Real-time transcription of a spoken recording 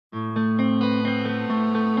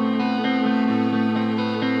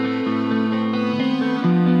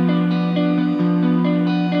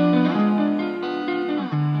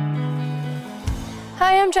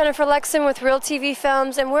Jennifer Lexon with Real TV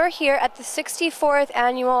Films, and we're here at the 64th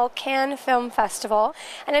Annual Cannes Film Festival.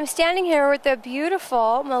 And I'm standing here with the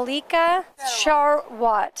beautiful Malika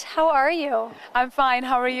Sherawat. How are you? I'm fine.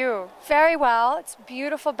 How are you? Very well. It's a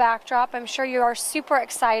beautiful backdrop. I'm sure you are super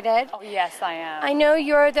excited. Oh, yes, I am. I know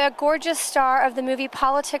you're the gorgeous star of the movie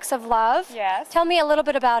Politics of Love. Yes. Tell me a little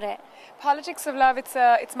bit about it. Politics of Love,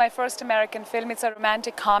 it's my first American film. It's a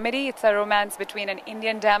romantic comedy. It's a romance between an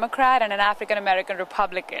Indian Democrat and an African-American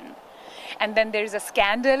Republican. And then there's a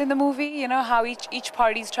scandal in the movie, you know, how each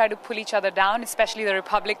parties try to pull each other down, especially the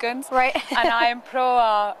Republicans. Right. And I am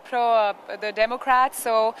pro the Democrats.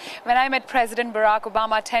 So when I met President Barack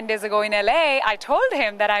Obama 10 days ago in LA, I told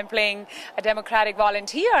him that I'm playing a Democratic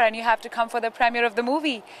volunteer and you have to come for the premiere of the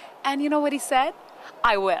movie. And you know what he said?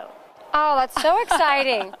 I will. Oh, that's so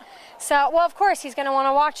exciting. So, well, of course, he's going to want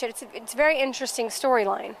to watch it. It's a very interesting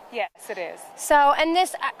storyline. Yes, it is. So, and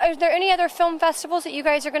this, are there any other film festivals that you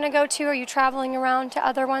guys are going to go to? Are you traveling around to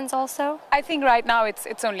other ones also? I think right now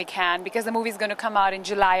it's only Cannes because the movie's going to come out in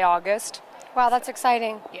July, August. Wow, that's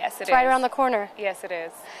exciting. Yes, it is. It's right around the corner. Yes, it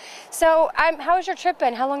is. So, how has your trip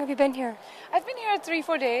been? How long have you been here? I've been here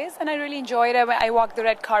 3-4 days, and I really enjoyed it. I walked the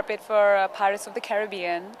red carpet for Pirates of the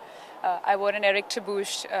Caribbean. I wore an Eric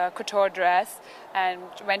Tabouche couture dress and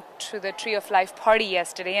went to the Tree of Life party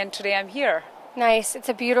yesterday, and today I'm here. Nice. It's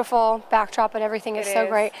a beautiful backdrop and everything is so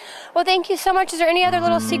great. Well, thank you so much. Is there any other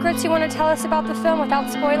little secrets you want to tell us about the film without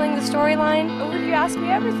spoiling the storyline? Oh, you asked me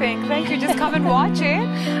everything. Thank you. Just come and watch it.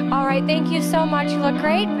 All right. Thank you so much. You look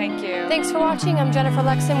great. Thank you. Thanks for watching. I'm Jennifer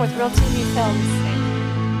Lexon with Real TV Films.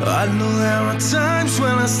 I know there are times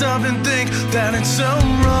when I stop and think that it's so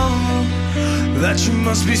wrong, that you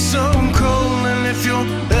must be so cold. And if you'll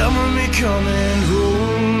ever be coming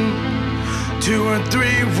home, 2 or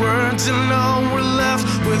 3 words and all we're left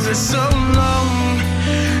with is so long,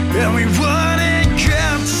 and we wouldn't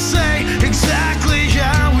get to say exactly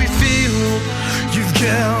how we feel. You've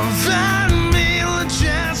kept